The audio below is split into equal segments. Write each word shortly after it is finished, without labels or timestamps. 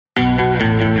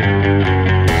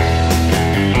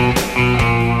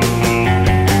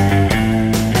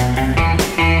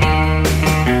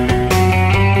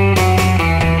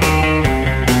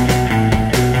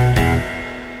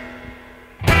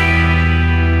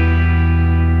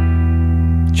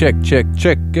check,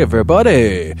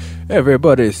 everybody.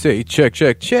 Everybody say check.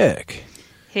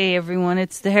 Hey, everyone,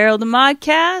 it's the Harold and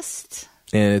Modcast.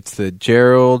 And it's the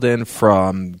Gerald and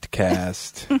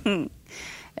Fromcast.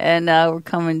 And we're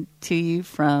coming to you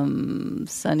from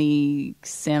sunny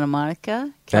Santa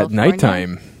Monica, California. At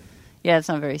nighttime. Yeah, it's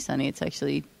not very sunny. It's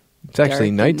actually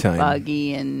nighttime.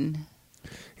 Foggy and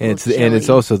it's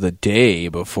also the day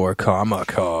before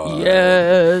Comic-Con.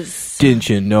 Yes. Didn't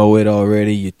you know it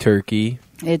already, you turkey?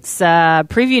 It's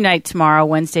preview night tomorrow,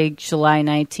 Wednesday, July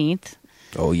 19th.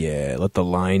 Oh, yeah. Let the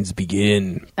lines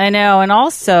begin. I know. And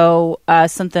also,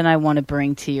 something I want to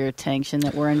bring to your attention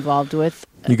that we're involved with.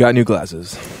 You got new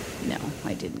glasses. No,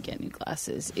 I didn't get new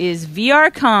glasses. Is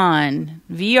VRCon.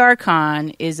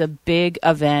 VRCon is a big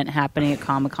event happening at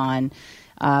Comic-Con.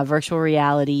 Virtual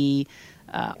reality,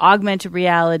 augmented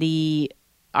reality,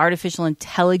 artificial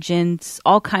intelligence,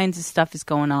 all kinds of stuff is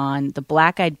going on. The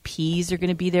Black Eyed Peas are going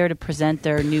to be there to present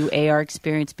their new AR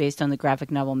experience based on the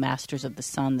graphic novel Masters of the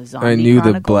Sun, the Zombie I knew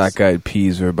Chronicles. the Black Eyed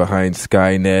Peas were behind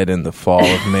Skynet and the fall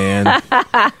of man.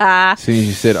 As soon as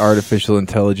you said artificial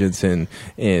intelligence and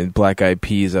Black Eyed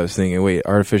Peas, I was thinking, wait,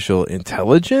 artificial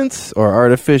intelligence or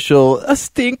artificial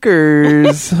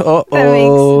stinkers?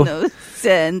 Uh-oh. That makes no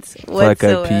sense whatsoever. Black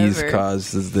Eyed Peas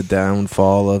causes the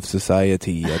downfall of society at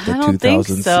the I don't think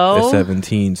so.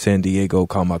 2017 San Diego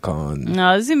Comic-Con.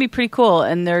 No, this is going to be pretty cool.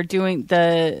 And they're doing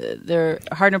their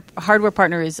hardware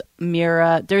partner is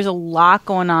Mira. There's a lot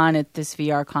going on at this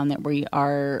VRCon that we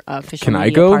are official Can I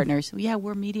media go? partners. Yeah,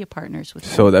 we're media partners with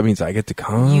them. So that means I get to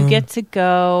come? You get to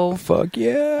go. Fuck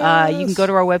yeah. You can go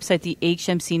to our website, the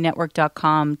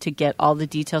hmcnetwork.com, to get all the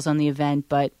details on the event.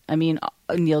 But, I mean,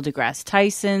 Neil deGrasse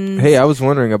Tyson. Hey, I was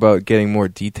wondering about getting more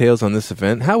details on this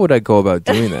event. How would I go about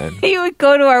doing that? You would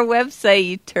go to our website,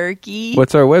 you turkey.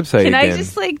 What's our website Can again? I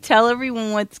just, tell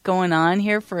everyone what's going on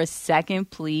here for a second,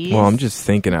 please? Well, I'm just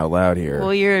thinking out loud here.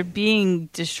 Well, you're being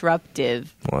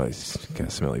disruptive. Well, it's kind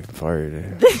of smelly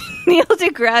fire. Neil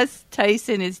deGrasse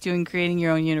Tyson is doing Creating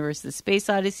Your Own Universe, the Space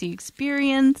Odyssey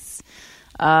experience.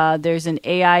 There's an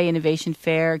AI innovation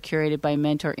fair curated by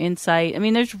Mentor Insight. I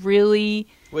mean, there's really...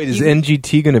 Wait, is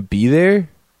NGT going to be there?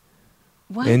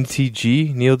 What?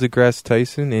 NTG? Neil deGrasse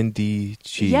Tyson?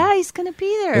 NDG? Yeah, he's going to be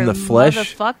there. In the flesh?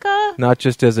 Motherfucker. Not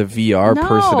just as a VR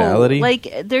personality?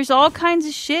 There's all kinds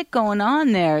of shit going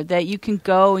on there that you can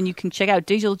go and you can check out.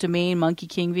 Digital Domain, Monkey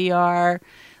King VR.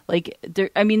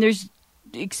 There's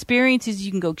experiences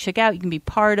you can go check out, you can be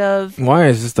part of. Why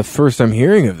is this the first I'm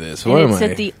hearing of this? What am I? It's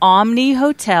at the Omni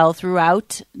Hotel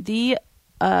throughout the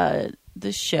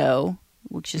show,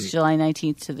 which is July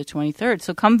 19th to the 23rd.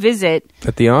 So come visit.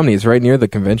 At the Omni, it's right near the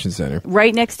convention center.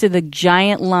 Right next to the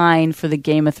giant line for the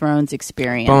Game of Thrones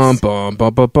experience. Boring.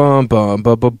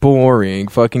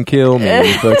 Fucking kill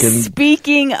me.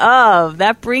 Speaking of,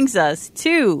 that brings us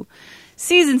to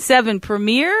Season 7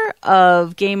 premiere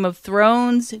of Game of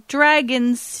Thrones,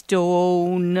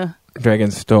 Dragonstone.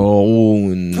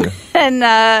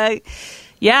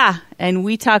 And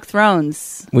We Talk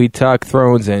Thrones. We talk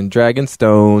thrones and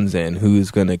Dragonstones and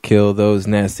who's going to kill those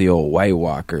nasty old White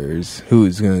Walkers.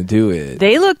 Who's going to do it?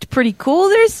 They looked pretty cool.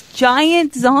 There's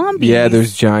giant zombies. Yeah,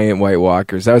 there's giant White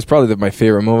Walkers. That was probably my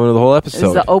favorite moment of the whole episode. It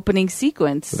was the opening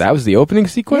sequence. That was the opening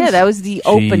sequence? Yeah, that was the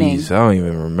opening. Jeez, I don't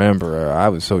even remember. I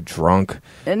was so drunk.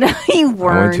 No, you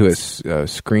weren't. I went to a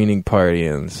screening party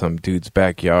in some dude's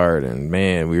backyard, and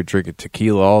man, we were drinking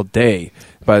tequila all day.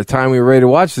 By the time we were ready to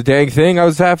watch the dang thing, I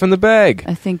was half in the bag.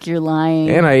 I think you're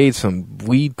lying. And I ate some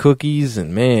weed cookies,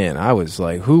 and man, I was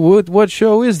like, what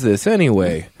show is this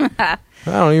anyway? I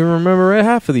don't even remember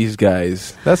half of these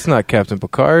guys. That's not Captain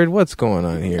Picard. What's going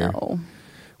on here? No.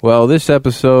 Well, this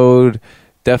episode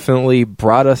definitely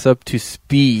brought us up to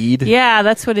speed. Yeah,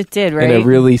 that's what it did, right? In a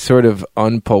really sort of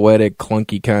unpoetic,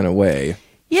 clunky kind of way.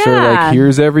 Yeah. Sort of like,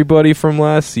 here's everybody from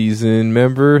last season.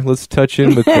 Remember? Let's touch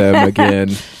in with them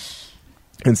again.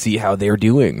 And see how they're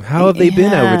doing. How have they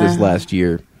been over this last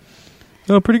year?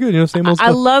 Oh, pretty good. Same old stuff. I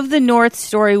love the North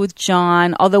story with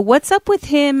Jon. Although, what's up with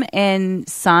him and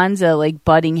Sansa,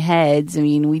 butting heads? I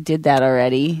mean, we did that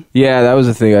already. Yeah, that was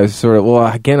the thing. I was sort of,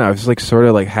 I was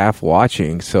half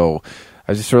watching. So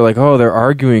I was just sort of oh, they're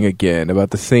arguing again about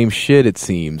the same shit, it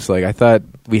seems. I thought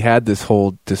we had this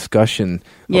whole discussion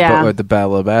about the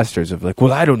Battle of Bastards of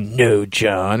well, I don't know,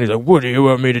 Jon. He's like, what do you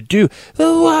want me to do?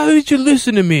 Oh, why would you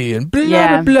listen to me? And blah,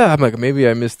 blah, blah. I'm like, maybe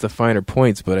I missed the finer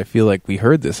points, but I feel like we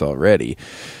heard this already.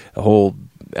 A whole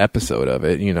episode of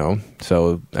it,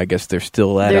 So I guess they're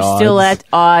still at odds. They're still at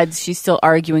odds. She's still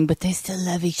arguing, but they still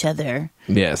love each other.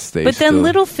 Yes, But then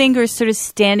Littlefinger's sort of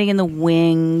standing in the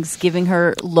wings, giving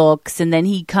her looks, and then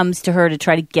he comes to her to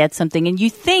try to get something. And you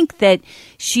think that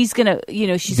she's going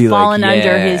to, she's fallen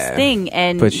under his thing.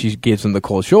 But she gives him the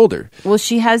cold shoulder. Well,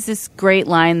 she has this great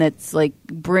line that's like,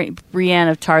 Brienne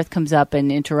of Tarth comes up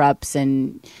and interrupts,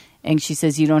 and she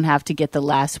says, "You don't have to get the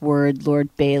last word, Lord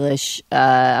Baelish.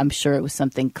 I'm sure it was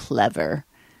something clever."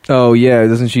 Oh, yeah.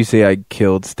 Doesn't she say, "I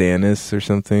killed Stannis" or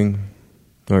something?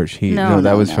 Or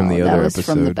that was from the other episode. That was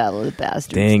from the Battle of the Bastards.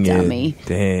 Dang dummy. It.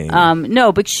 Dang.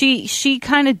 No, but she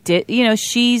kind of did.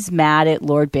 She's mad at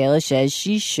Lord Baelish, as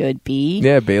she should be.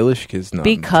 Yeah, Baelish is not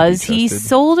because he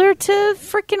sold her to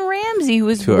frickin' Ramsay, who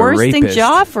was worse than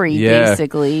Joffrey. Yeah.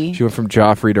 Basically. She went from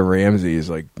Joffrey to Ramsay, is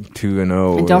like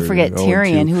 2-0. And don't forget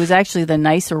Tyrion, who was actually the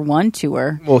nicer one to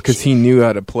her. Well, because he knew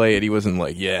how to play it. He wasn't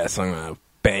like, yes, I'm gonna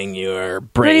bang your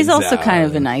brains But he's also out. kind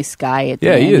of a nice guy at the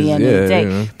end of the day.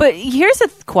 Yeah. But here's a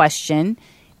question.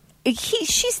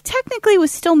 She's technically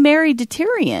was still married to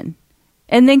Tyrion.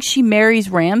 And then she marries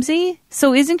Ramsay?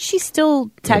 So isn't she still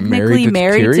technically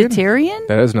married to Tyrion?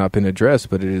 That has not been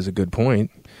addressed, but it is a good point.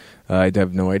 I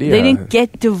have no idea. They didn't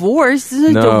get divorced. This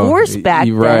is a divorce back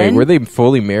then. Right. Were they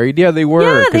fully married? Yeah, they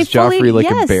were. Because Joffrey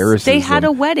embarrasses them. They had them.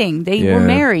 a wedding. They were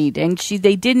married. And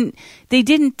they didn't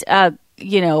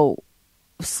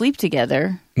sleep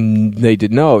together. They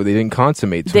didn't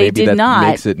consummate. So they maybe did that not.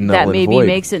 Makes it null that and maybe void.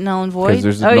 Makes it null and void.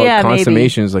 Because there's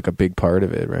consummation is like a big part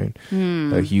of it, right?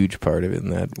 A huge part of it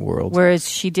in that world. Whereas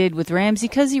she did with Ramsay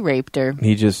because he raped her.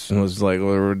 He just was like,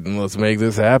 well, let's make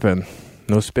this happen.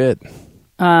 No spit.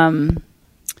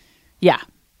 Yeah.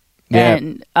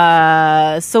 And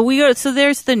so we go. So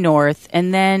there's the North,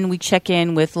 and then we check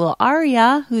in with little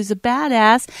Arya, who's a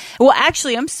badass. Well,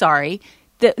 actually, I'm sorry.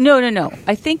 No.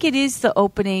 I think it is the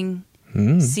opening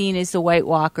scene is the White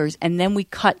Walkers, and then we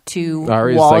cut to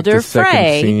Arya's Walder like the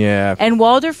Frey. Scene, yeah. And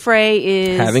Walder Frey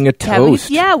is having a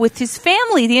toast. with his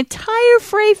family. The entire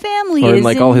Frey family is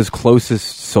like all his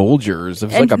closest soldiers. It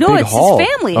was like a big hall. It's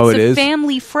his family. Oh, it's a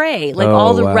family Frey. Like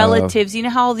all the relatives. You know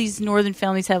how all these northern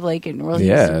families have like in the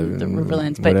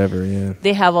Riverlands, but whatever. Yeah,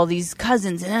 they have all these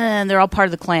cousins, and they're all part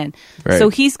of the clan. Right. So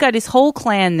he's got his whole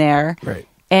clan there, right?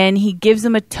 And he gives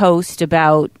them a toast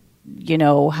about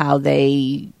how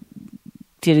they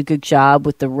did a good job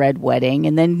with the red wedding,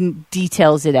 and then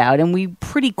details it out, and we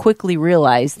pretty quickly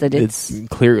realize that it's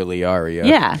clearly Arya.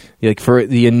 Yeah. Like for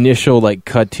the initial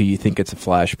cut to, you think it's a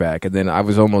flashback, and then I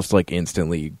was almost like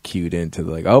instantly cued into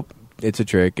like, oh, it's a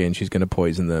trick, and she's going to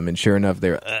poison them, and sure enough,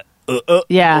 they're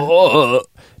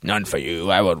none for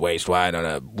you. I would waste wine on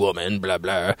a woman, blah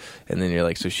blah. And then you're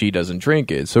like, so she doesn't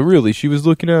drink it. So really, she was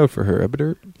looking out for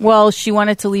her. Well, she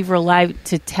wanted to leave her alive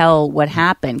to tell what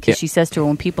happened, because she says to her,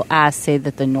 when people ask, say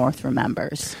that the North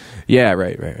remembers. Yeah,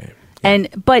 right. Yeah.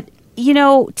 But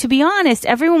to be honest,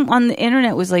 everyone on the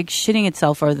internet was like shitting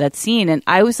itself over that scene, and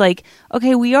I was like,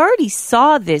 okay, we already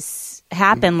saw this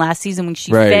happen last season when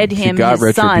she fed him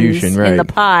his sons in the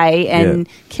pie and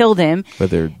killed him.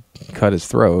 But they're cut his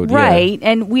throat, right?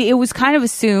 And it was kind of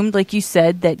assumed, like you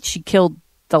said, that she killed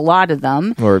a lot of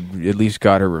them, or at least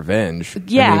got her revenge.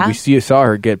 Yeah, I mean, we saw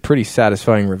her get pretty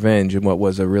satisfying revenge in what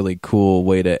was a really cool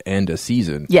way to end a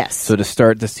season. Yes. So to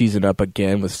start the season up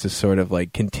again was just sort of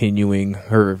like continuing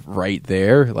her right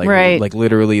there, like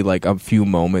literally like a few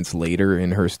moments later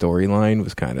in her storyline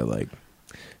was kind of like.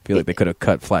 I feel like they could have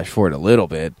cut flash forward a little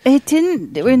bit. It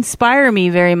didn't inspire me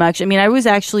very much. I mean, I was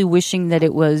actually wishing that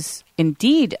it was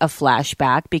indeed a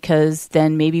flashback, because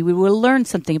then maybe we would have learned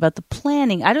something about the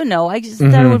planning. I don't know. I just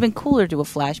thought it would have been cooler to do a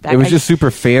flashback. It was just super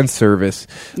fan service.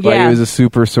 Like, it was a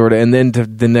super sort of, and then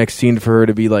the next scene for her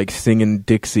to be like singing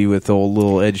Dixie with old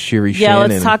little Ed Sheeran. Yeah,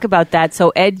 let's talk about that. So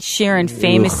Ed Sheeran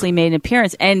famously made an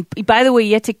appearance, and by the way,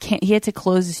 he had to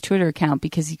close his Twitter account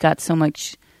because he got so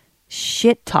much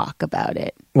shit talk about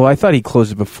it. Well, I thought he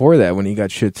closed it before that when he got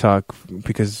shit talk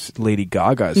because Lady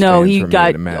Gaga's No, fans he were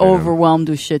got mad at overwhelmed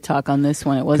with shit talk on this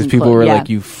one. It wasn't because people were like,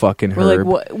 "You fucking herb." We're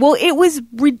like, well, it was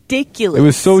ridiculous. It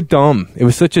was so dumb. It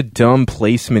was such a dumb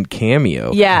placement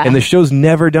cameo. Yeah, and the show's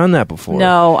never done that before.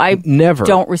 No, I never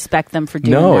don't respect them for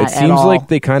doing that. No, it seems at all. like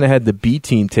they kind of had the B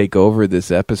team take over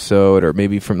this episode, or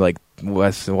maybe from like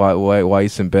Weiss and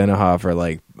Benioff are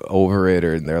like, over it,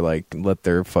 or they're like let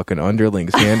their fucking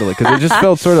underlings handle it, because it just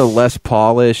felt sort of less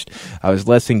polished. I was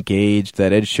less engaged.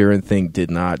 That Ed Sheeran thing did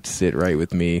not sit right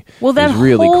with me. Well, that it was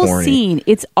really whole corny. scene,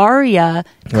 it's Arya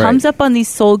comes up on these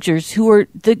soldiers who are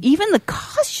even the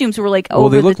costumes were like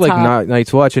over they look the like top.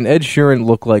 Night's Watch, and Ed Sheeran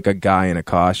looked like a guy in a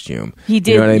costume. He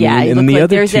did, You know what I yeah. mean? He And looked the like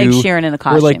other there's two Ed Sheeran in a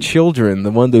costume. were like children.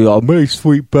 The one that I made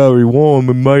sweet berry warm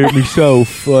and made it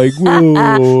myself. Like,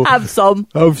 whoa, Have some.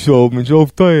 have some, and so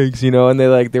thanks. You know, and they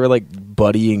were like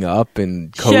buddying up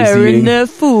and cozying. Sharing their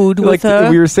food Like with her.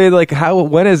 we were saying, like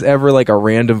when has ever like a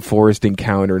random forest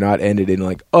encounter not ended in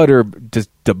like utter just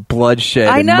the bloodshed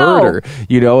I and know. murder?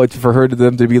 You know, it's for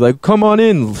them to be like, "Come on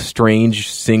in, strange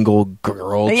single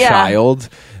girl Yeah. child."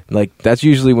 Like that's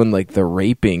usually when like the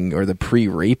raping or the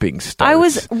pre-raping starts. I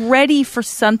was ready for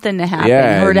something to happen.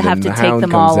 yeah, her to and have then to the take hound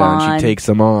them comes all out on. and she takes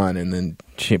them on, and then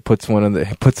she puts on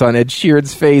Ed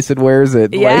Sheeran's face and wears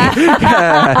it. Yeah. Like, and then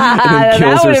that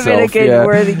kills would have been a herself, good yeah.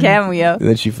 worthy cameo. And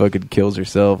then she fucking kills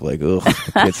herself. Like, ugh, I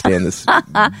can't stand this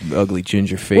ugly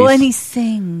ginger face. Well, and he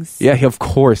sings. Yeah, of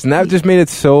course. And that just made it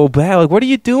so bad. Like, what are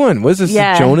you doing? Was this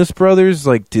Yeah. the Jonas Brothers,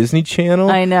 like, Disney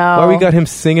Channel? I know. Why we got him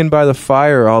singing by the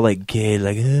fire all, like, gay,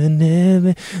 like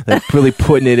really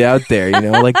putting it out there, you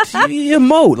know? Like,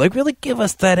 emote. Like, really give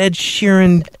us that Ed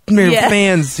Sheeran Yeah.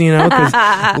 fans, you know?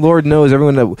 Because Lord knows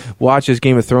everyone that watches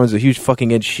Game of Thrones is a huge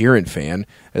fucking Ed Sheeran fan.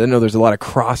 I don't know there's a lot of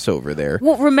crossover there.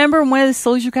 Well, remember when one of the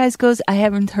soldier guys goes, "I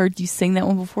haven't heard you sing that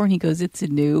one before," and he goes, "It's a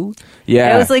new." Yeah.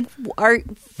 And I was like,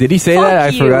 Did he say Fuck that? I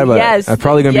you. forgot about Yes. it. I'm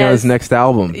probably going to be on Yes. his next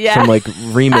album. Yeah. Some, like,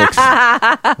 remix.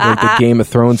 Like the Game of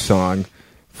Thrones song.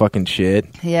 Fucking shit.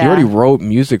 Yeah. He already wrote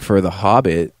music for The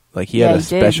Hobbit. Like, he had a did.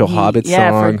 special Hobbit song.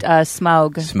 Yeah, for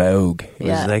Smaug. Smoke. It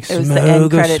Yeah. was like, It was the end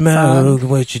smoke, oh, credits smoke, song.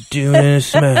 what you doing in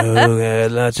smoke?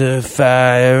 Had lots of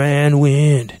fire and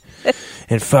wind.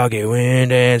 And foggy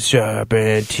wind and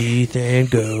sharpened teeth and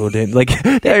golden. Like,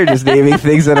 they're just naming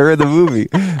things that are in the movie.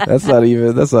 That's not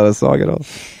a song at all.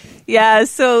 Yeah,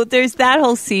 so there's that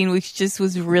whole scene which just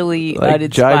was really Like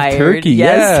uninspired. Jive Turkey,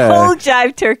 yes, yeah. whole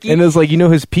Jive Turkey. And it's like, you know,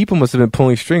 his people must have been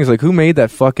pulling strings. Like, who made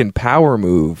that fucking power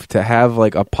move to have,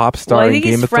 like, a pop star well, I in think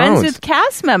Game he's of friends Thrones? with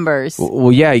cast members.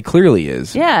 Well, yeah, he clearly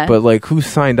is. Yeah. But, like, who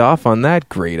signed off on that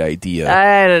great idea?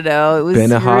 I don't know. It was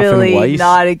Benioff and really Weiss?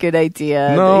 not a good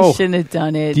idea. No. They shouldn't have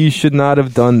done it. You should not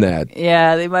have done that.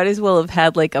 Yeah, they might as well have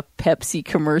had like a Pepsi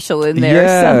commercial in there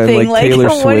Yeah, or something. like Taylor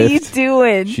what are you Swift.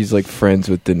 doing? She's, like, friends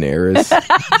with Daenerys.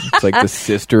 It's like the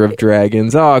sister of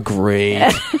dragons. Oh,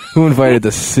 great. Who invited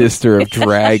the sister of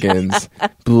dragons?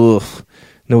 Ugh.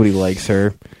 Nobody likes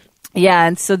her. Yeah,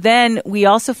 and so then we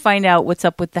also find out what's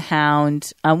up with the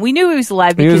Hound. We knew he was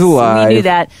alive He was because alive. we knew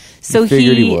that. So We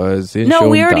figured he was. They didn't show No,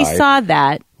 we him already die. saw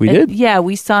that. We And- did? Yeah,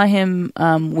 we saw him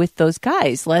with those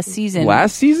guys last season.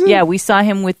 Last season? Yeah, we saw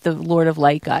him with the Lord of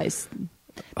Light guys.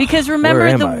 Because remember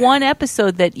am the I? one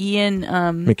episode that Ian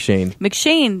McShane.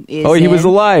 McShane is Oh, he was in?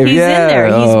 alive, He's yeah. in there.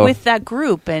 He's Oh. with that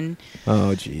group and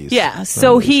Oh, jeez. yeah,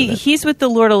 so he's with the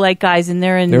Lord of Light guys, and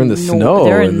they're in the snow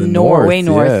They're in the in north, way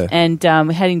north, yeah.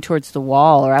 and heading towards the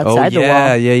wall or Oh, outside the yeah,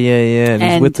 wall. yeah. And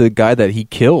he's And- with the guy that he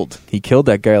killed. He killed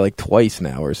that guy like twice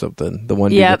now or something. The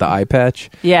one dude Yep. with the eye patch.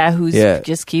 Yeah, who's Yeah.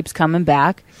 just keeps coming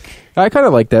back. I kind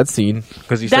of like that scene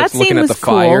because he That starts looking scene at the was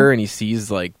cool. fire and he sees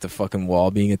like the fucking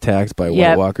wall being attacked by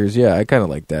Yep. White Walkers. Yeah, I kind of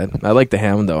like that. I like the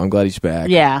Hound though. I'm glad he's back.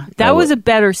 Yeah, that I was lo- a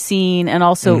better scene, and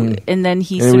also, and then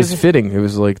he And it sort was of fitting. It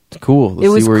was like cool. Let's It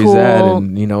was see where he's at, cool.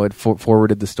 and you know, it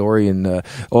forwarded the story, and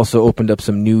also opened up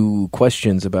some new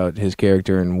questions about his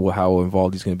character and how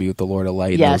involved he's going to be with the Lord of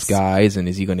Light and Yes. those guys, and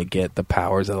is he going to get the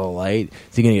powers of the light?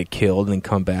 Is he going to get killed and then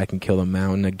come back and kill the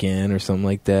mountain again or something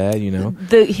like that? You know,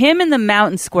 him and the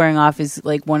mountain squaring off is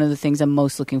like one of the things I'm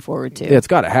most looking forward to. yeah, it's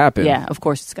got to happen. Yeah, of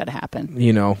course it's got to happen.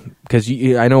 You know, because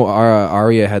I know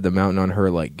Arya had the mountain on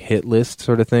her like hit list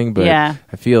sort of thing, but Yeah.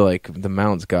 I feel like the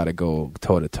mountain's got to go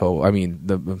toe to toe. I mean,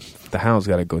 the Hound's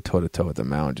got to go toe to toe with the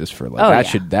mountain just for like Oh,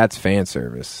 that. yeah. That's fan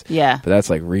service. Yeah, But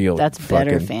that's like real. that's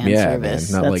better fucking, fan yeah,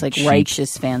 service. Man, not That's like cheap,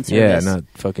 righteous fan Yeah, service. not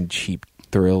fucking cheap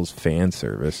thrills fan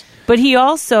service. But he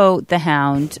also, the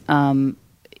Hound,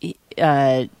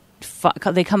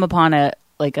 they come upon a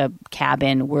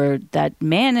cabin where that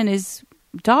man and his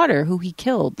daughter, who he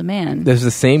killed, the man. There's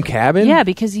the same cabin. Yeah,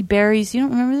 because he buries. You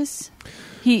don't remember this?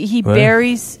 He What?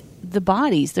 buries the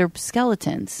bodies. They're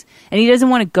skeletons, and he doesn't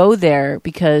want to go there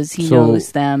because he So-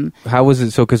 knows them. How was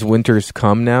it? So because winter's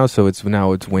come now, so it's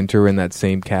winter in that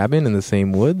same cabin in the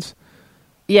same woods.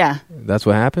 Yeah, That's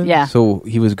what happened. Yeah. So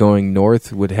he was going north.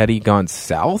 Had he gone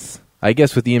south? I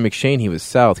guess with Ian McShane, he was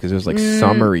south because it was like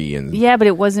summery and yeah, but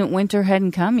it wasn't winter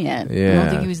hadn't come yet. I Yeah. don't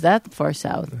think he was that far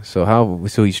south. So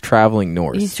he's traveling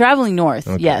north. He's traveling north.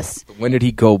 Okay. Yes. When did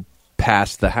he go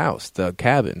past the house, the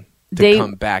cabin, to They-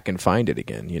 come back and find it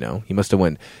again. You know, he must have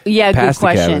went Yeah, good past the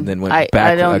question. cabin, then went I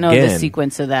back don't know again, the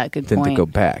sequence of that. Good then point. to go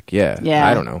back. Yeah, Yeah.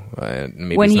 I don't know.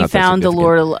 Maybe When it's he not that found the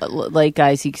significant. Lord of Light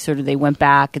guys, they went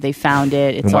back. They found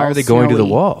it. It's And why all are they going to the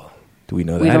snowy. wall? Do we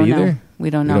know We that don't either? know. We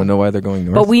don't know. We don't know why they're going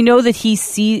north. But we know that he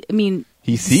sees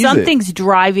he sees something's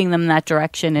driving them that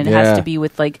direction, and it Yeah. has to be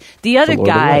with like the other Lord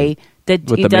of guy Light. that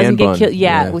With he the man doesn't get bun. killed.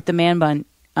 Yeah, Yeah. with the man bun.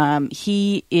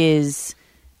 He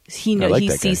like he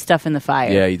that sees guy. stuff in the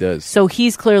fire. Yeah, he does. So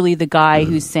he's clearly the guy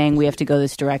who's saying we have to go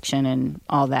this direction and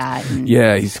all that. And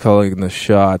Yeah, he's calling the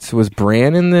shots. Was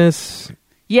Bran in this?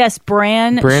 yes,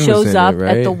 Bran Bran was shows in up it,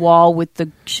 right? at the wall with the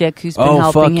chick who's been Oh,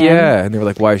 helping fuck him. yeah. And they were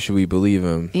like, why should we believe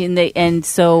him? And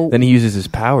so Then he uses his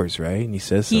powers, right? And he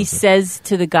says he something. says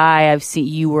to the guy, "I've seen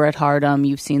you were at Hardham.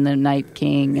 You've seen the Night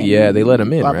King." And Yeah, they let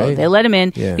him in, blah, blah. right? They let him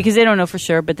in Yeah. because they don't know for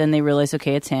sure, but then they realize,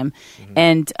 okay, it's him.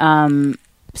 And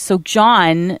so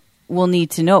John will need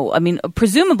to know. I mean,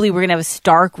 presumably we're going to have a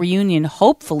Stark reunion,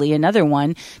 hopefully another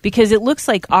one, because it looks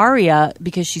like Arya,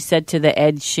 because she said to the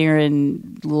Ed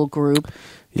Sheeran little group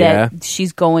that Yeah.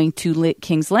 she's going to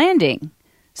King's Landing.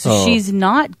 So Oh. she's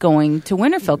not going to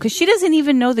Winterfell because she doesn't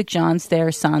even know that John's there,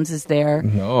 Sansa's there.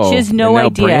 No. She has no and now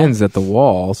idea. Bran's at the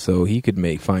wall, so he could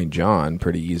find John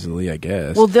pretty easily, I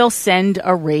guess. Well, they'll send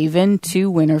a raven to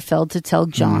Winterfell to tell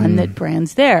John that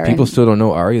Bran's there. People and still don't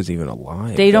know Arya's even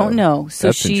alive. they don't though. know. So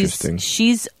That's interesting.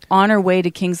 she's on her way to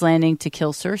King's Landing to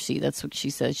kill Cersei. That's what she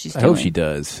says she's I doing. hope she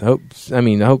does. I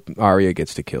hope Arya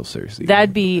gets to kill Cersei.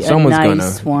 That'd be Someone's a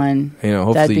nice gonna, one. You know,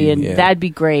 hopefully, yeah. That'd be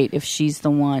great if she's the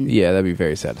one. Yeah, that'd be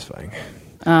very satisfying.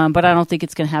 But I don't think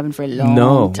it's going to happen for a long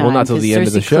No, time. well, not till 'cause the end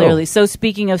of the Cersei show. Clearly. So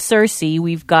speaking of Cersei,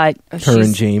 we've got Her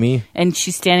and Jaime. and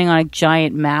she's standing on a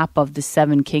giant map of the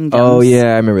Seven Kingdoms. Oh yeah,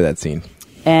 I remember that scene.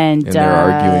 and And they're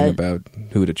arguing about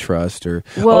who to trust or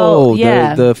Well,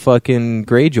 yeah. the fucking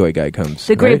Greyjoy guy comes.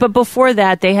 the great. right? But before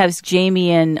that, they have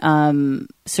Jaime and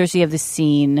Cersei have this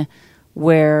scene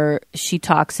where she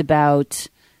talks about,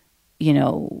 you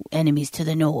know, enemies to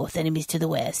the north, enemies to the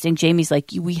west, and Jaime's like,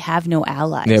 "We have no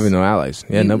allies. they have no allies.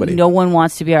 Yeah, nobody. No one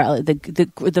wants to be our ally. The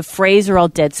Freys are all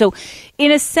dead." So,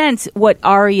 in a sense, what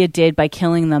Arya did by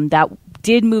killing them, that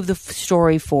did move the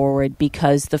story forward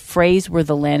because the Freys were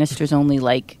the Lannisters' only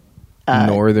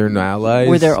Northern allies.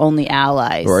 were their only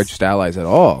allies. or just allies at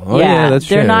all. Oh yeah, that's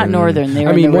they're true. not northern. They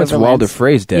were I mean, in the once Walder Riverlands.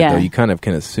 Frey's dead, Yeah. though, you kind of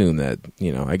can assume that,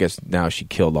 you know, I guess now she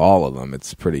killed all of them.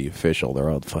 It's pretty official. They're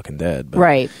all fucking dead. But,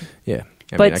 Right. Yeah.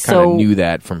 I But mean, I kind so- of knew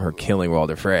that from her killing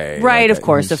Walder Frey. Right, Like, of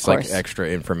course, it's just of course. Like extra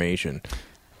information.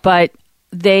 But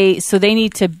they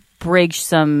need to bridge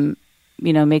some,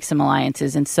 you know, make some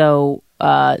alliances, and so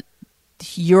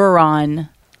Euron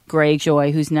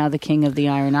Greyjoy, who's now the king of the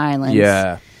Iron Islands,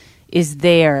 Yeah. is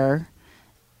there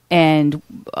and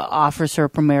offers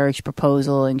her a marriage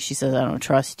proposal, and she says, "I don't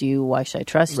trust you. Why should I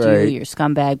trust you? Right. You're a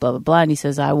scumbag, blah, blah, blah." And he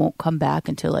says, "I won't come back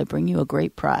until I bring you a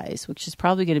great prize," which is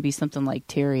probably going to be something like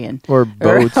Tyrion. Or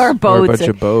boats. Or boats. Or a bunch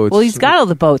of boats. Well, he's got all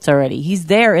the boats already. He's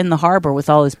there in the harbor with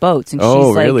all his boats. And Oh,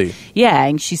 she's like, really? yeah,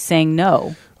 and she's saying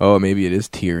no. Oh, maybe it is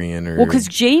Tyrion or... Well, because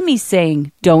Jaime's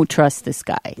saying, don't trust this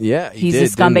guy. Yeah, he he's did, a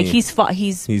scumbag. didn't he? He's fought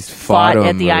fought at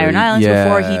him, the or- Iron Islands yeah.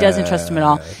 before. He doesn't trust him at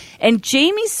all. And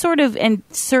Jaime's sort of, and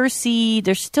Cersei,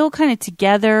 they're still kind of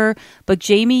together, but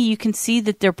Jaime, you can see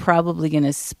that they're probably going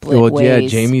to split Well, yeah,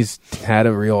 ways. Jaime's had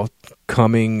a real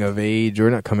coming of age, or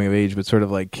not coming of age, but sort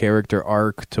of like character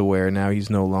arc to where now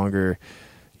he's no longer,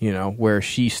 you know, where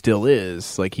she still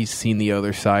is. Like, he's seen the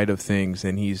other side of things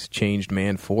and he's changed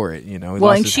man for it, you know. He Well,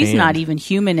 lost and his she's hand. not even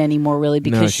human anymore, really,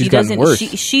 because No, she she's gotten doesn't.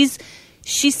 worse.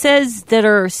 She says that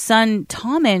her son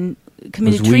Tommen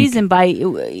committed Was weak. treason by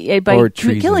Or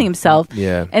treason. killing himself.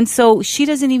 Yeah. and so she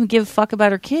doesn't even give a fuck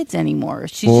about her kids anymore.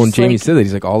 She's Well, and just Jaime like, said that.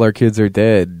 He's like, all our kids are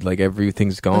dead. Like,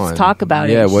 everything's gone. let's talk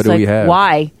about it. Yeah, She's what do like, we have?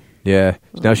 Why? Yeah.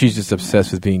 Now she's just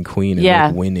obsessed with being queen and Yeah.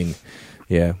 like, winning.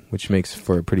 Yeah, which makes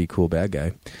for a pretty cool bad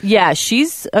guy. Yeah,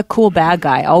 she's a cool bad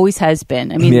guy. Always has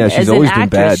been. I mean, Yeah, she's as an always been actress,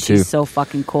 bad, too. she's so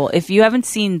fucking cool. If you haven't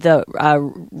seen the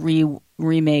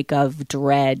remake of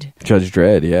Dredd, Judge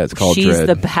Dredd, yeah, it's called she's Dredd.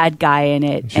 the bad guy in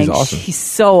it. She's and awesome. She's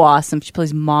so awesome. She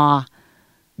plays Ma.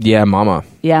 Yeah, Mama.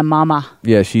 Yeah, Mama.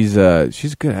 Yeah, she's a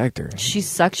good actor. She's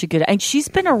such a good, and she's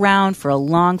been around for a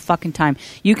long fucking time.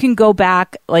 You can go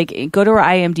back, like, go to her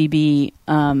IMDb.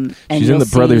 And She's you'll in the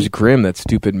see- Brothers Grimm, that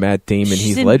stupid Matt Damon she's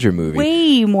Heath in Ledger movie.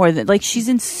 Way more than, like, she's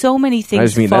in so many things. I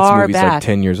just mean that far movie's back. like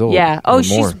 10 years old. Yeah. or Oh,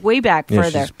 she's more. way back Yeah,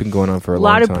 further. she's been going on for a A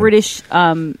lot long of time. British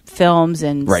films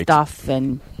and Right. stuff,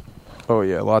 and Oh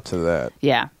yeah, lots of that.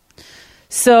 yeah.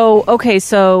 So okay,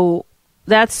 so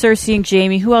that's Cersei and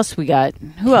Jaime. Who else we got?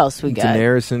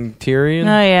 Daenerys and Tyrion.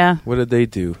 Oh yeah, What did they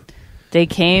do? they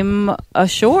came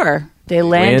ashore They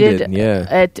landed yeah.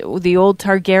 at the old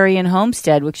Targaryen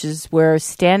homestead, which is where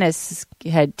Stannis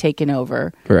had taken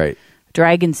over. Right.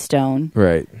 Dragonstone.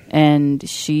 Right. And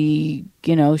she,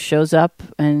 shows up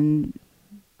and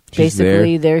She's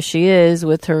basically there she is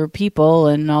with her people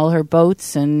and all her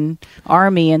boats and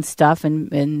army and stuff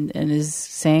and is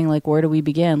saying, like, where do we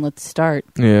begin? Let's start.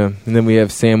 Yeah. And then we have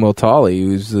Samwell Tully,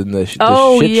 who's in the shit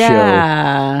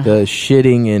yeah. show. The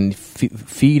shitting and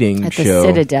feeding At show. the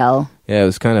Citadel. Yeah, it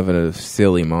was kind of a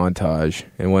silly montage.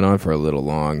 It went on for a little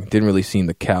long. Didn't really seem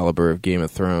the caliber of Game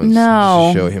of Thrones.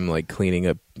 No. Just show him, like, cleaning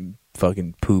up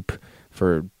fucking poop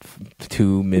for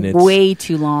 2 minutes. Way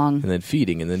too long. And then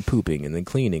feeding, and then pooping, and then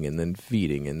cleaning, and then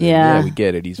feeding. And then, yeah, we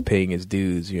get it. He's paying his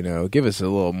dues, Give us a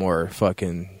little more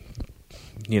fucking,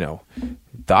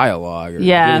 dialogue. Or,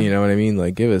 yeah. You know what I mean?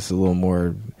 Like, give us a little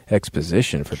more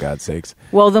exposition, for God's sakes.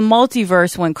 Well, the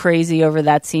multiverse went crazy over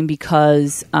that scene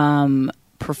because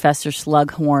Professor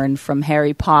Slughorn from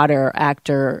Harry Potter,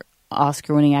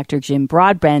 Oscar-winning actor Jim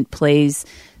Broadbent, plays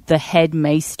the head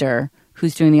maester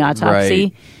who's doing the autopsy.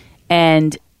 Right.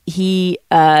 And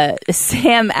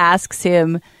Sam asks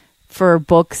him for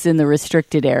books in the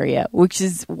restricted area, which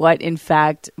is what, in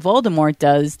fact, Voldemort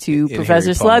does to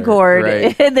Professor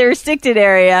Slughorn in the restricted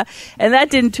area. And that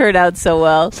didn't turn out so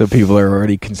well. So people are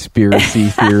already conspiracy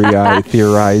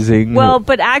theorizing. Well,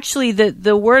 but actually,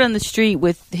 the word on the street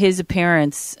with his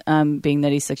appearance, being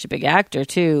that he's such a big actor,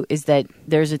 too, is that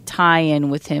there's a tie-in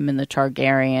with him and the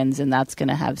Targaryens, and that's going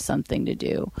to have something to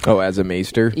do. Oh, as a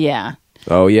maester? Yeah.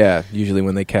 Oh, yeah. Usually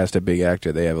when they cast a big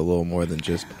actor, they have a little more than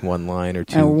just one line or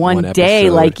two. And one day,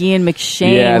 episode. Like Ian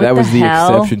McShane. Yeah, that was the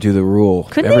hell? exception to the rule.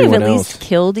 Couldn't Everyone they have at else. least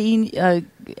killed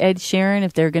Ed Sheeran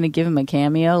if they're going to give him a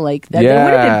cameo? Like, that Yeah. it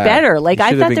would have been better. Like, He I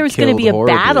should have thought been there was going to be a killed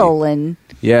horribly. battle. And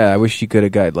Yeah, I wish he could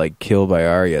have got, like, killed by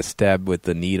Arya, stabbed with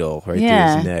the needle right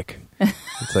through his neck.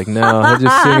 It's like, no, he'll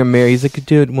just sing a Mary. He's like, I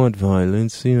don't want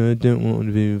violence. I don't want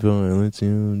to be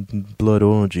violent. Blood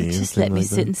orgy. Just let me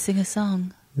sit and sing a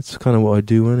song. It's kind of what I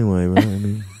do anyway, right? I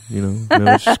mean,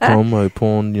 just come, I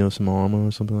pawn, some armor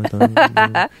or something like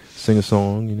that. Sing a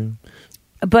song,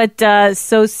 But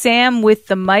so Sam with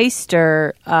the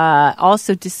Meister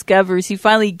also discovers, he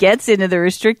finally gets into the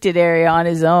restricted area on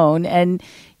his own, and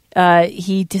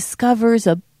he discovers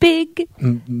a big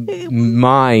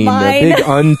mine, a big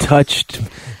untouched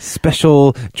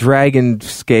special dragon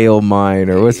scale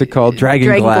mine, or what's it called?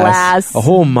 Dragon glass. A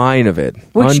whole mine of it.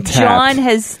 Which untapped. John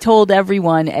has told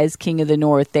everyone as King of the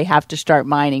North they have to start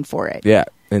mining for it. Yeah.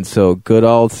 And so good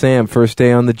old Sam, first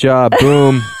day on the job,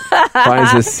 boom,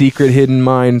 finds a secret hidden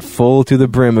mine full to the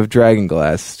brim of dragon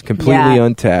glass, completely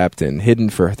untapped and hidden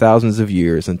for thousands of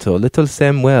years, until little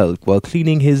Samuel, while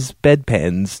cleaning his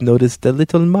bedpans, noticed a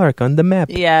little mark on the map.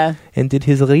 Yeah. And did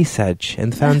his research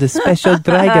and found a special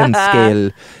dragon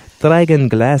scale, dragon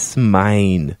glass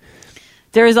mine.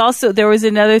 There was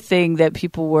another thing that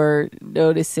people were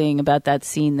noticing about that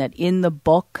scene, that in the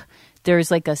book,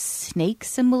 there's like a snake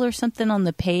symbol or something on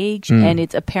the page, and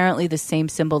it's apparently the same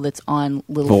symbol that's on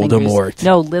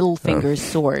Littlefinger's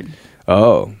sword.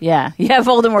 Oh. Yeah,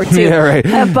 Voldemort too. Yeah, right.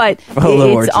 But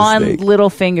Voldemort's it's on snake.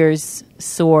 Littlefinger's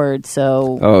sword,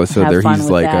 so so have there fun he's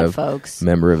with like that, a folks.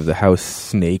 member of the House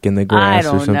Snake in the I Grass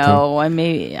or don't something. know.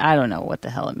 I don't know what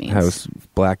the hell it means. House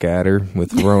Blackadder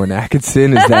with Rowan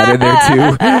Atkinson. Is that in there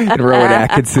too? And Rowan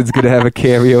Atkinson's going to have a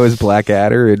cameo as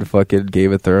Blackadder in fucking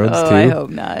Game of Thrones too? I hope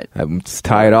not. Just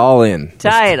tie it all in.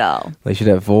 Tie it all. They should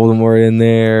have Voldemort in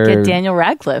there. Get Daniel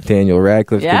Radcliff. Daniel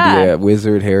Radcliffe can be a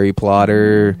wizard, Harry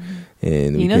Potter.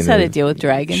 And he knows how to deal with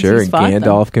dragons. Sure, He's and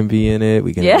Gandalf can be in it.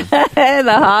 We can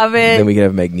the Hobbit. Then we can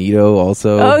have Magneto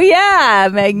also. Oh yeah,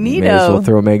 Magneto. May as well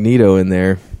throw Magneto in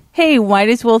there. Hey, might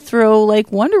as well throw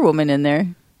like Wonder Woman in there.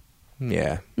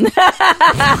 Yeah. Kind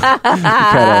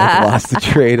of lost the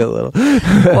trade a little.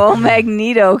 Well,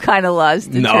 Magneto kind of lost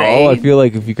the trade. No, I feel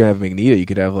like if you could have Magneto, you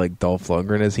could have like Dolph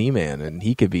Lundgren as He-Man, and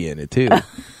he could be in it too.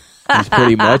 He's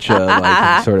pretty much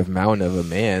a sort of mountain of a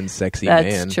man, sexy man.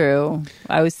 That's true.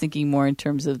 I was thinking more in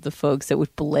terms of the folks that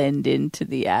would blend into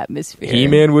the atmosphere.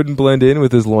 He-Man wouldn't blend in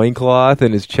with his loincloth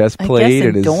and his chest plate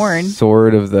and his Dorn.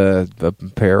 sword of the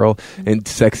apparel and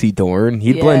sexy Dorn.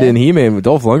 He'd blend in. He-Man with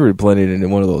Dolph Lundgren would blend in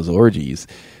one of those orgies.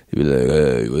 He'd be like,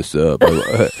 hey, what's up?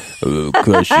 I will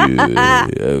crush you.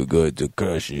 I'm going to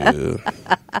crush you.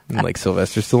 And like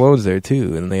Sylvester Stallone's there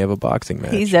too, and they have a boxing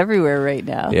match. He's everywhere right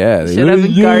now. Yeah. Should have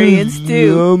been Guardians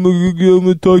too. I'm a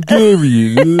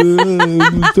Targaryen.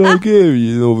 I'm a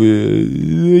Targaryen over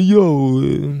here.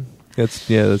 Yo.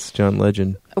 That's John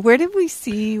Legend. Where did we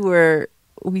see where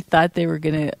we thought they were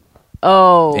going to...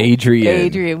 Oh.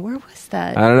 Adrian. Where was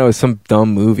that? I don't know. It was some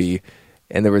dumb movie.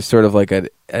 And there was sort of like an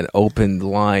an open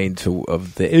line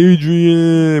of the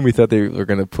Adrian. We thought they were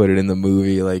going to put it in the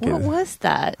movie. Like, what was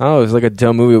that? Oh, it was like a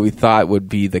dumb movie we thought would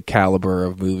be the caliber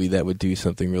of movie that would do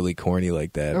something really corny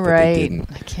like that. But Right. they didn't.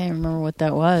 I can't remember what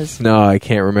that was. No, I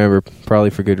can't remember. Probably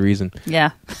for good reason.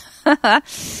 Yeah.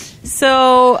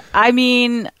 So, I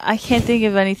mean, I can't think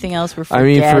of anything else we're I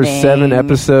mean, forgetting. for 7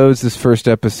 episodes, this first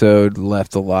episode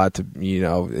left a lot to,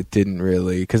 it didn't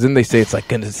really, because then they say it's like,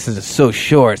 this is so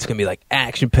short, it's going to be like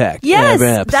action-packed. Yes, every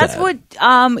that's episode.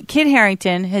 what Kit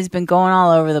Harington has been going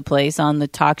all over the place on the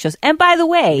talk shows. And by the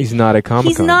way, He's not at Comic-Con.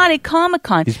 He's not at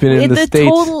Comic-Con. He's been in the States.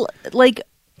 Total, like,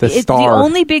 The the star.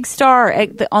 only big star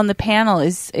on the panel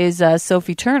is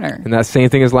Sophie Turner. And that same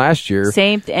thing as last year.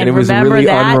 And it was a remember really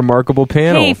that, unremarkable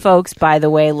panel. Hey, folks, by the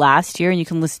way, last year, and you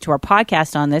can listen to our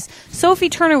podcast on this, Sophie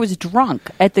Turner was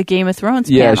drunk at the Game of Thrones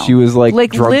Yeah, panel. she was like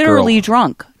drunk literally girl.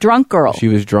 drunk. Drunk girl. She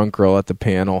was drunk girl at the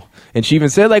panel. And she even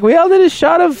said, like, we all did a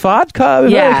shot of vodka before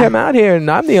Yeah. I came out here, and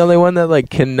I'm the only one that,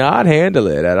 like, cannot handle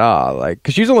it at all. Like,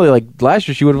 because she was only, like, last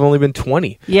year she would have only been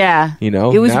 20. Yeah. You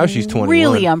know? It was Now she's 21.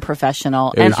 really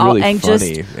unprofessional. It was really and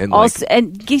funny just and, also,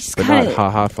 and just But kind not of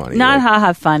ha-ha funny. Not like,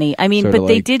 haha funny. I mean, sorta but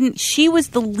they like- didn't. She was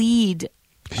the lead.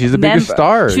 She's the biggest member.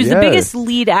 star. She was yeah. the biggest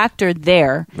lead actor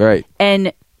there. Right.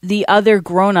 And the other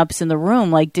grown-ups in the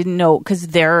room like didn't know because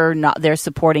they're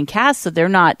supporting cast, so they're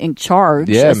not in charge.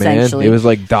 Yeah, man. essentially. It was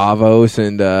like Davos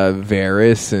and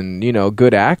Varys and,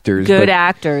 good actors. good but,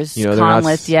 actors. they're not,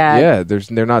 Conleth, yeah. Yeah,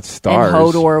 they're not stars. And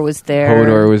Hodor was there.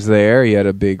 Hodor was there. He had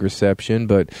a big reception,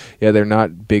 but yeah, they're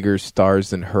not bigger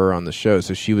stars than her on the show.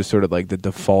 So she was sort of like the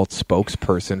default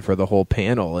spokesperson for the whole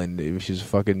panel, and she was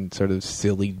fucking sort of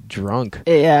silly drunk.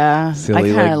 Yeah, Silly,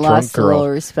 I kind like, of drunk lost a girl. little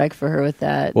respect for her with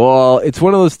that. Well, it's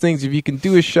one of those things. If you can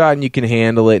do a shot and you can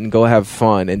handle it and go have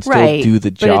fun and still right, do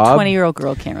the but job, a 20-year-old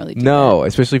girl can't really do no,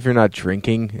 especially if you're not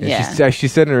drinking. And Yeah. she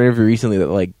said in an interview recently that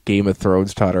like Game of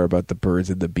Thrones taught her about the birds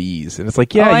and the bees, and it's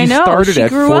like, yeah, Oh, I you know. started She at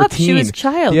grew 14. up. She was a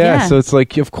child, Yeah, yeah. so it's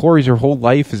like, of course, your whole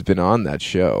life has been on that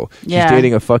show. She's Yeah.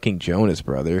 dating a fucking Jonas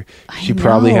brother. I She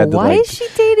probably know. had the Why like. is she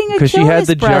dating a Because she had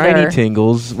the brother? Johnny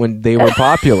Tingles when they were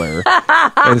popular,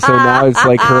 and so now it's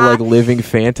like her like living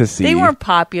fantasy. They weren't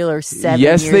popular 7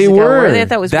 Yes, years they ago. were. I thought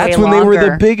that was That's way when they were the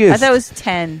longer. biggest. I thought it was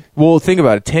 10. Well, think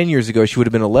about it. 10 years ago, she would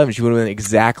have been 11. She would have been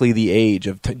exactly the age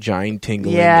of Giant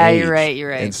Tingle. Yeah, age. you're right, you're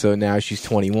right. And so now she's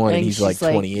 21 and And he's she's like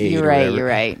like, 28. you're or right, whatever. you're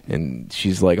right. And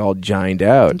she's like all giant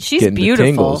out. And she's getting the beautiful.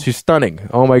 tingles. She's stunning.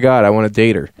 Oh my God, I want to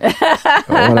date her.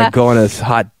 I want to go on a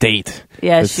hot date.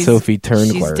 Yeah, with she's Sophie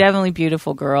Turner. She's definitely a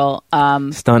beautiful girl.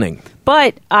 Stunning.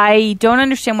 But I don't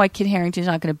understand why Kit Harington's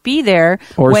not going to be there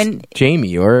Or when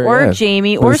Jamie. or yeah.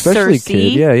 Jamie But or especially Cersei.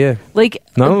 Kid. Yeah, yeah. Like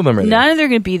None of them are there. None of them are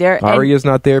going to be there. And Arya's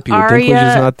not there. Peter Arya- Dinklage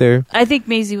is not there. I think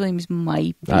Maisie Williams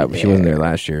might be there. She wasn't there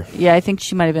last year. Yeah, I think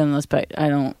she might have been on the list, but I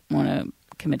don't want to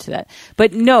commit to that.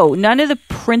 But no, none of the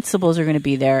principals are going to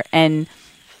be there. And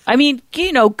I mean,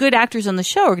 good actors on the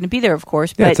show are going to be there, of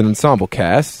course. Yeah, But it's an ensemble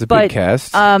cast. It's a but, big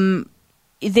cast.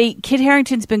 Kit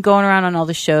Harington's been going around on all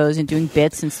the shows and doing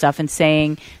bits and stuff and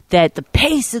saying that the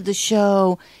pace of the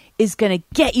show is going to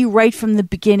get you right from the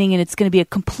beginning and it's going to be a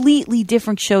completely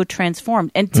different show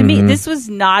transformed. And to me, this was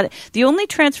not the only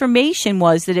transformation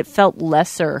was that it felt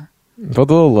lesser. It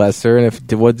felt a little lesser, and if it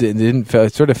didn't feel,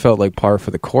 it sort of felt like par for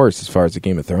the course as far as the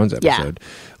Game of Thrones episode.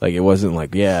 Like it wasn't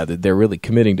like, they're really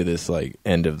committing to this like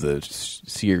end of the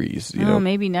series. You know,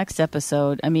 Maybe next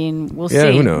episode. I mean, we'll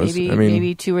Yeah, see. who knows? Maybe, I mean-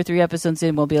 maybe 2 or 3 episodes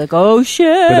in, we'll be like, oh shit!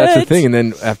 but that's the thing. And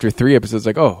then after 3 episodes,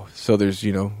 like, oh, so there's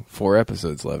 4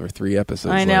 episodes left or 3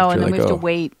 episodes. I know, left. and You're then like, we have to oh,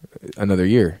 wait another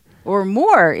year. or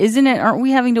more, isn't it? Aren't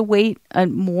we having to wait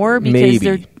more because Maybe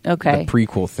they're okay? the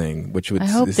prequel thing, which would I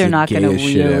hope is they're the not going to gayest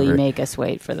shit really ever. make us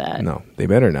wait for that. No, they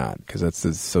better not, because that's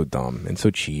just so dumb and so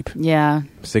cheap. Yeah,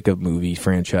 I'm sick of movie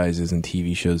franchises and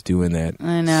TV shows doing that.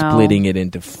 I know. Splitting it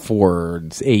into 4,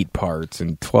 and 8 parts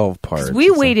and 12 parts. we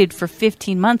It's like- waited for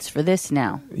 15 months for this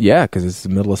now. Yeah, because it's the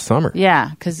middle of summer. Yeah,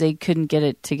 because they couldn't get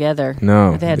it together.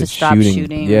 No, Or they had to it's stop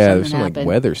shooting. or Yeah, something there's some like happened.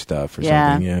 weather stuff or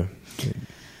Yeah. something. Yeah,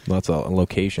 lots of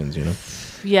locations.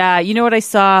 Yeah, you know what I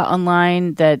saw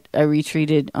online that I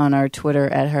retweeted on our Twitter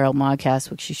at Harold Modcast,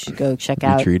 which you should go check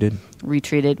out. Retweeted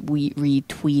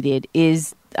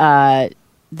is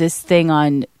this thing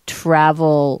on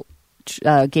travel,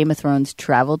 Game of Thrones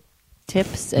travel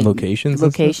tips and Locations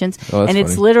and stuff? Oh, that's and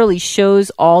it's funny. literally shows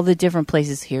all the different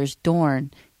places. Here's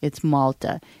Dorne. It's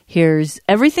Malta. Here's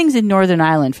everything's in Northern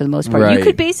Ireland for the most part. You Right.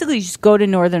 could basically just go to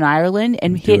Northern Ireland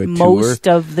and Do a hit tour. most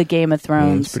of the Game of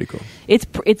Thrones. That's pretty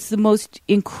cool. It's the most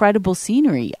incredible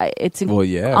scenery. It's Well,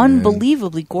 yeah, man.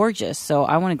 unbelievably gorgeous. So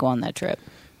I want to go on that trip.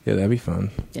 Yeah, that'd be fun.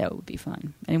 Yeah, it would be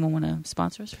fun. Anyone want to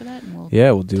sponsor us for that? And we'll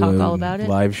Yeah, we'll do talk all about it.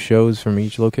 live shows from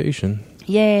each location.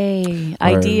 Yay.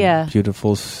 Our Idea.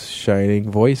 beautiful, shining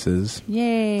voices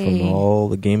Yay. from all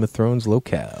the Game of Thrones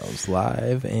locales,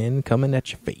 live and coming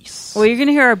at your face. Well, you're going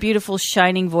to hear our beautiful,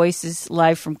 shining voices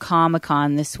live from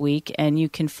Comic-Con this week, and you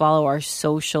can follow our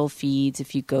social feeds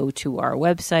if you go to our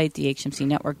website,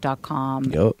 thehmcnetwork.com.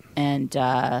 Yep. And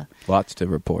Lots to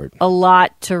report. a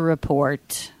lot to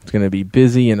report. It's going to be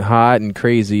busy and hot and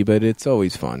crazy, but it's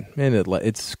always fun. And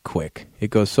it's quick. It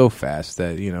goes so fast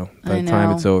that, by the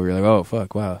time it's over, you're like, oh,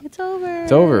 fuck, wow. It's over.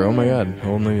 It's over. Oh, my God.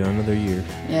 Only another year.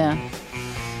 Yeah.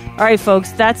 All right,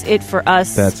 folks, that's it for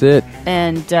us. That's it.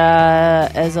 And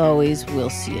as always, we'll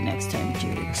see you next time.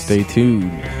 Cheers. Stay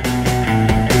tuned.